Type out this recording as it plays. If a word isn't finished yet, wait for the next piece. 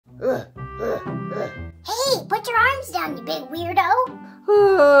Hey, put your arms down, you big weirdo.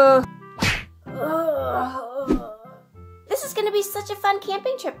 This is gonna be such a fun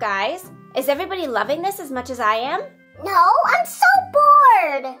camping trip, guys. Is everybody loving this as much as I am? No, I'm so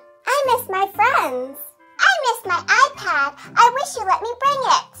bored. I miss my friends. I miss my iPad. I wish you let me bring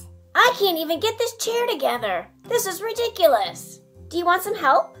it. I can't even get this chair together. This is ridiculous. Do you want some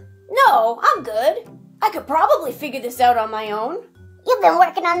help? No, I'm good. I could probably figure this out on my own. You've been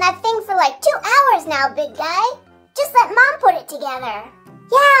working on that thing for like 2 hours now, big guy. Just let Mom put it together.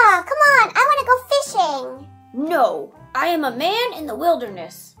 Yeah, come on, I want to go fishing. No, I am a man in the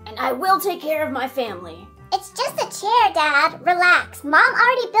wilderness, and I will take care of my family. It's just a chair, Dad. Relax. Mom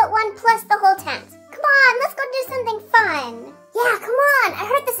already built one plus the whole tent. Come on, let's go do something fun. Yeah, come on. I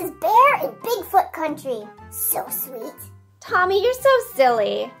heard this is bear and Bigfoot country. So sweet. Tommy, you're so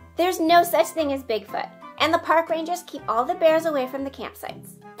silly. There's no such thing as Bigfoot, and the park rangers keep all the bears away from the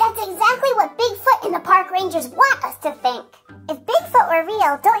campsites. That's exactly what Bigfoot and the park rangers want us to think. If Bigfoot were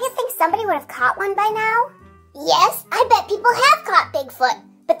real, don't you think somebody would have caught one by now? Yes, I bet people have caught Bigfoot,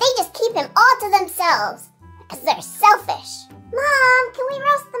 but they just keep him all to themselves. Because they're selfish. Mom, can we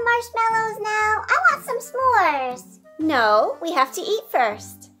roast the marshmallows now? I want some s'mores. No, we have to eat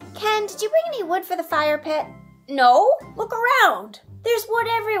first. Ken, did you bring any wood for the fire pit? No, look around. There's wood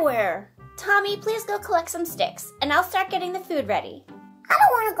everywhere. Tommy, please go collect some sticks, and I'll start getting the food ready. I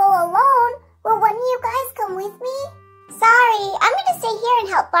don't want to go alone. Will one of you guys come with me? Sorry, I'm going to stay here and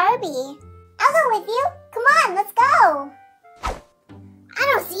help Barbie. I'll go with you. Come on, let's go. I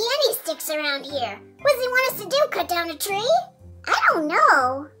don't see any sticks around here. What does he want us to do, cut down a tree? I don't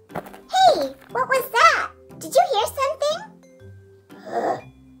know. Hey, what was that? Did you hear something?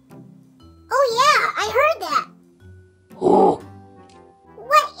 Oh yeah, I heard that.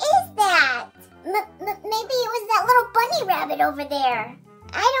 What is that? Maybe it was that little bunny rabbit over there.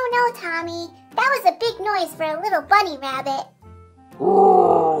 I don't know, Tommy. That was a big noise for a little bunny rabbit.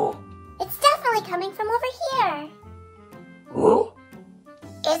 It's definitely coming from over here.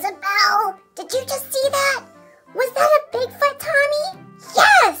 Isabelle, did you just see that? Was that a Bigfoot, Tommy?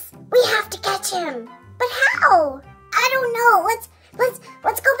 Yes! We have to catch him. But how? I don't know.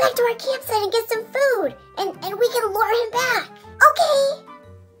 Let's go back to our campsite and get some food, and we can lure him back. Okay.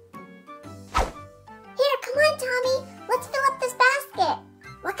 Here, come on, Tommy. Let's fill up this basket.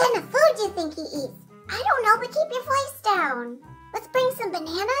 What kind of food do you think he eats? I don't know, but keep your voice down. Let's bring some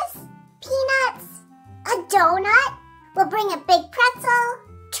bananas, peanuts, a donut. We'll bring a big pretzel,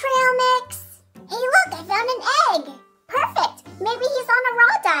 trail mix. Hey, look, I found an egg. Perfect. Maybe he's on a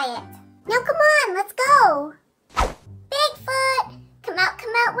raw diet. Now, come on, let's go. Bigfoot, come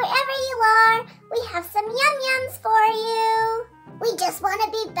out wherever you are. We have some yum-yums for you. We just want to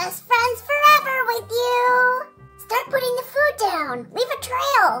be best friends forever with you. Start putting the food down. Leave a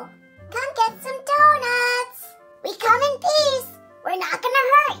trail. Come get some donuts. We come in peace. We're not gonna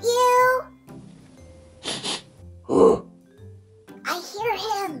hurt you. I hear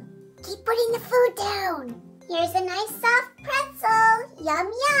him. Keep putting the food down. Here's a nice soft pretzel.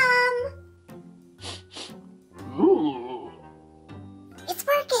 Yum yum. It's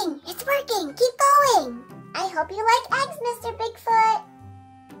working. It's working. Keep going. I hope you like eggs, Mr. Bigfoot.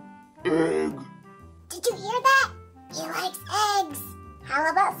 Egg. Did you hear that? He likes eggs. How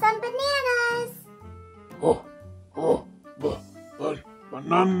about some bananas?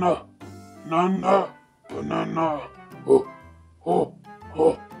 Banana. Banana.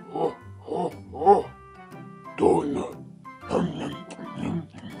 Donut.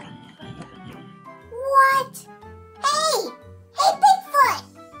 What? Hey, Bigfoot.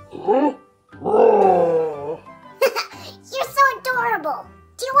 You're so adorable.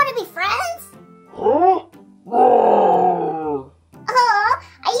 Do you want to be friends?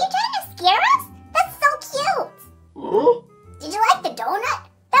 Are you trying to scare us? That's so cute. Did you like the donut?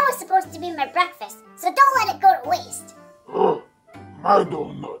 That was supposed to be my breakfast, so don't let it go to waste. My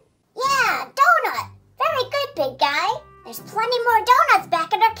donut. Yeah, donut. Very good, big guy. There's plenty more donuts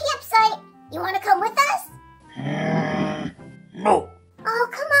back at our campsite. You want to come with us? No. Oh,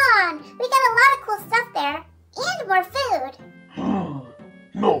 come on. We got a lot of cool stuff there. And more food.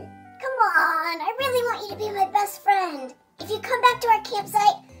 No. Come on. I really want you to be my best friend. If you come back to our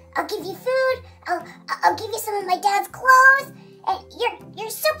campsite, I'll give you food. I'll give you some of my dad's clothes. And you're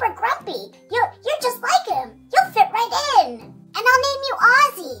super grumpy. You're just like him. You'll fit right in. And I'll name you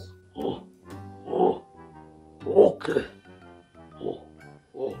Ozzy. Okay.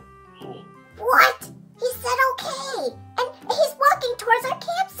 What? He said okay. And he's walking towards our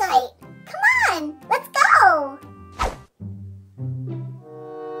campsite. Come on, let's go.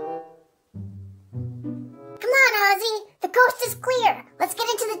 Come on, Ozzy. The coast is clear. Let's get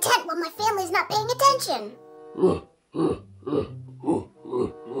into the tent vacation. Don't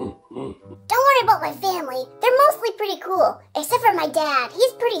worry about my family. They're mostly pretty cool, except for my dad.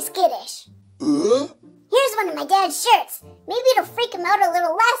 He's pretty skittish. Here's one of my dad's shirts. Maybe it'll freak him out a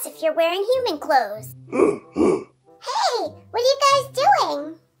little less if you're wearing human clothes. Hey, what are you guys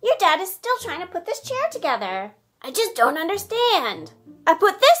doing? Your dad is still trying to put this chair together. I just don't understand. I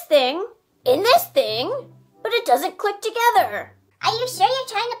put this thing in this thing, but it doesn't click together. Are you sure you're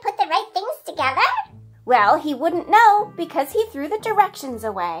trying to put the right things together? Well, he wouldn't know because he threw the directions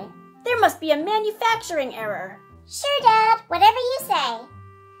away. There must be a manufacturing error. Sure, Dad. Whatever you say.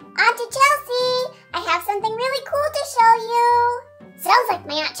 Auntie Chelsea, I have something really cool to show you. Sounds like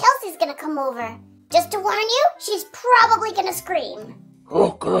my Aunt Chelsea's gonna come over. Just to warn you, she's probably gonna scream.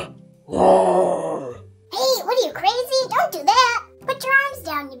 Okay. Hey, what are you, crazy? Don't do that. Put your arms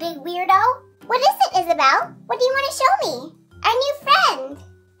down, you big weirdo. What is it, Isabelle? What do you want to show me? Our new friend.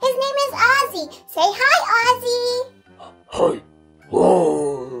 His name is Ozzy. Say hi, Ozzy. Hi.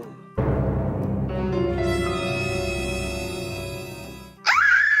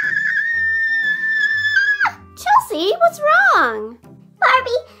 Chelsea, what's wrong?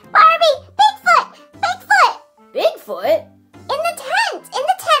 Barbie, Bigfoot. Bigfoot? In the tent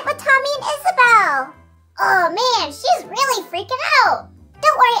with Tommy and Isabelle. Oh man, she's really freaking out.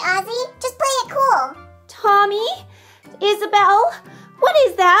 Don't worry, Ozzy. Just play it cool. Tommy? Isabelle? What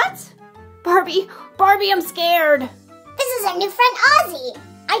is that? Barbie, I'm scared. This is our new friend Ozzy.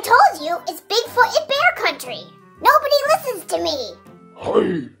 I told you, it's Bigfoot in bear country. Nobody listens to me.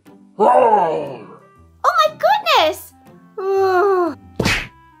 Hi. Roar. Oh my goodness! Oh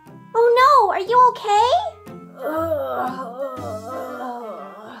no, are you okay?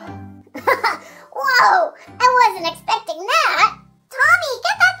 Whoa, I wasn't expecting that. Tommy,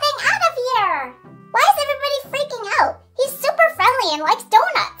 get that thing out of here. Why is everybody freaking out? He's super friendly and likes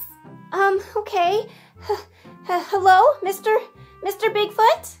donuts. Okay. Hello, Mr.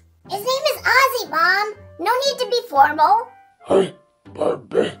 Bigfoot? His name is Ozzy, Mom. No need to be formal. Hi,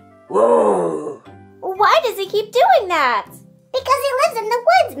 Barbie. Roar. Why does he keep doing that? Because he lives in the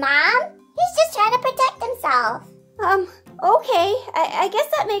woods, Mom. He's just trying to protect himself. Okay. I guess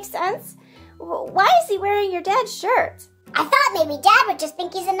that makes sense. Why is he wearing your dad's shirt? I thought maybe Dad would just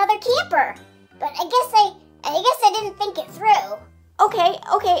think he's another camper. But I guess I didn't think it through. Okay,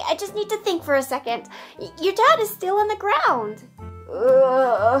 I just need to think for a second. Your dad is still on the ground.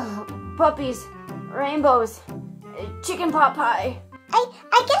 Puppies, rainbows, chicken pot pie.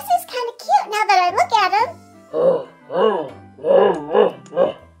 I guess he's kind of cute now that I look at him.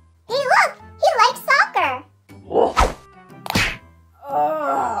 Hey, look! He likes soccer.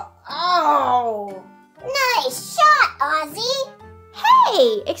 Ow! Nice shot, Ozzy. Hey,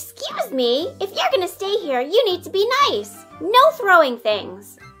 excuse me. If you're gonna stay here, you need to be nice. No throwing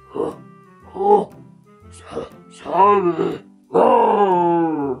things. Sorry.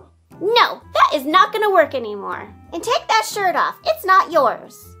 Roar. No, that is not gonna work anymore. And take that shirt off. It's not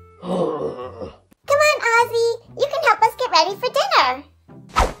yours. Come on, Ozzy. You can help us get ready for dinner.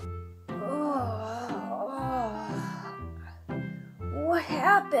 What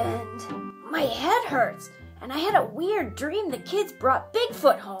happened? My head hurts, and I had a weird dream the kids brought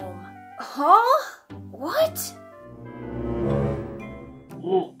Bigfoot home. Huh? What?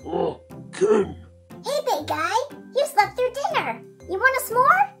 Ken. Hey, big guy. You slept through dinner. You want a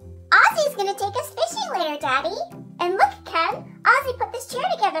s'more? Ozzy's gonna take us fishing later, Daddy. And look, Ken. Ozzy put this chair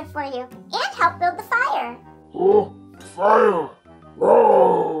together for you and helped build the fire. Fire.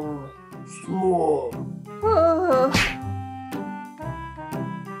 Roar. S'more.